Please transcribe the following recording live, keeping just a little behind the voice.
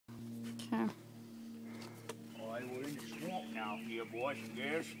Okay. Alright, we're in the swamp now here, boys and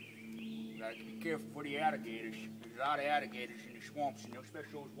girls. Gotta be careful for the alligators. There's a lot of alligators in the swamps, and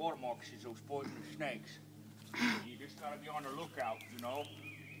especially those water moccasins, those poisonous snakes. You just gotta be on the lookout, you know.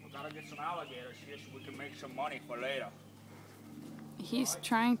 We gotta get some alligators here so we can make some money for later. He's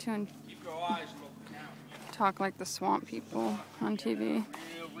trying to Keep your eyes looking down. talk like the swamp people on TV.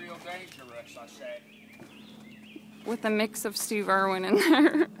 Real dangerous, I say. With a mix of Steve Irwin in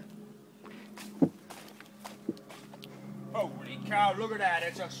there. Holy cow, look at that.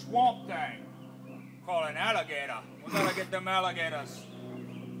 It's a swamp thing. Call an alligator. We gotta get them alligators.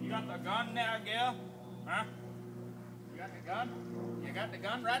 You got the gun there, Gil? Huh? You got the gun? You got the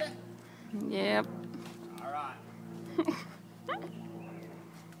gun ready? Yep. Alright. Don't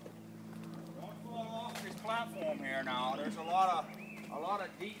fall off this platform here now. There's a lot of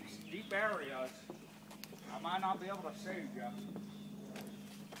deep areas. I might not be able to save you.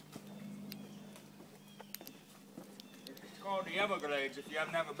 It's called the Everglades. If you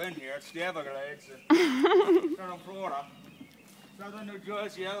have never been here, it's the Everglades. Southern Florida. Southern New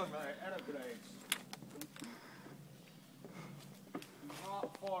Jersey Everglades. Do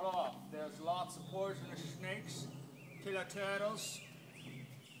not fall off. There's lots of poisonous snakes, killer turtles.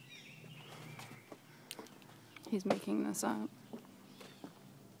 He's making this up.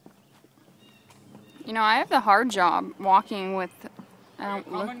 You know, I have the hard job walking with.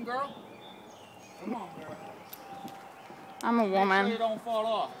 Coming, girl? Come on, girl. I'm a woman. Make sure you don't fall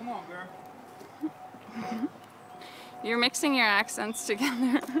off. Come on, girl. You're mixing your accents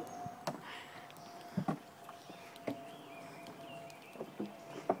together.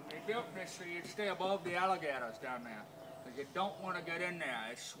 They built this so you'd stay above the alligators down there. Because you don't want to get in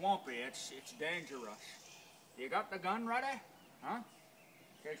there. It's swampy. It's dangerous. You got the gun ready? Huh? In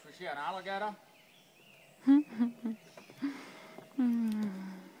case we see an alligator? Oh.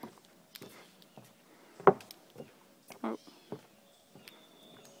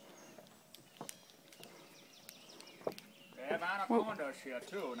 They have anacondas here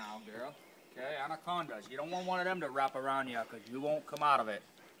too now, girl. Okay, anacondas. You don't want one of them to wrap around you because you won't come out of it.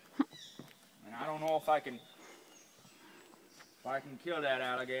 And I don't know if I can kill that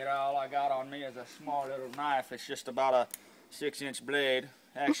alligator. All I got on me is a small little knife. It's just about a 6-inch blade.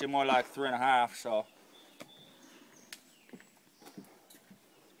 Actually more like 3.5, so.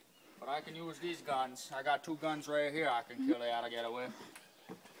 But I can use these guns. I got 2 guns right here I can kill the alligator with.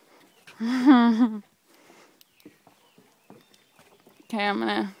 Okay, I'm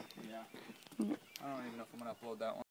gonna. Yeah. I don't even know if I'm gonna upload that one.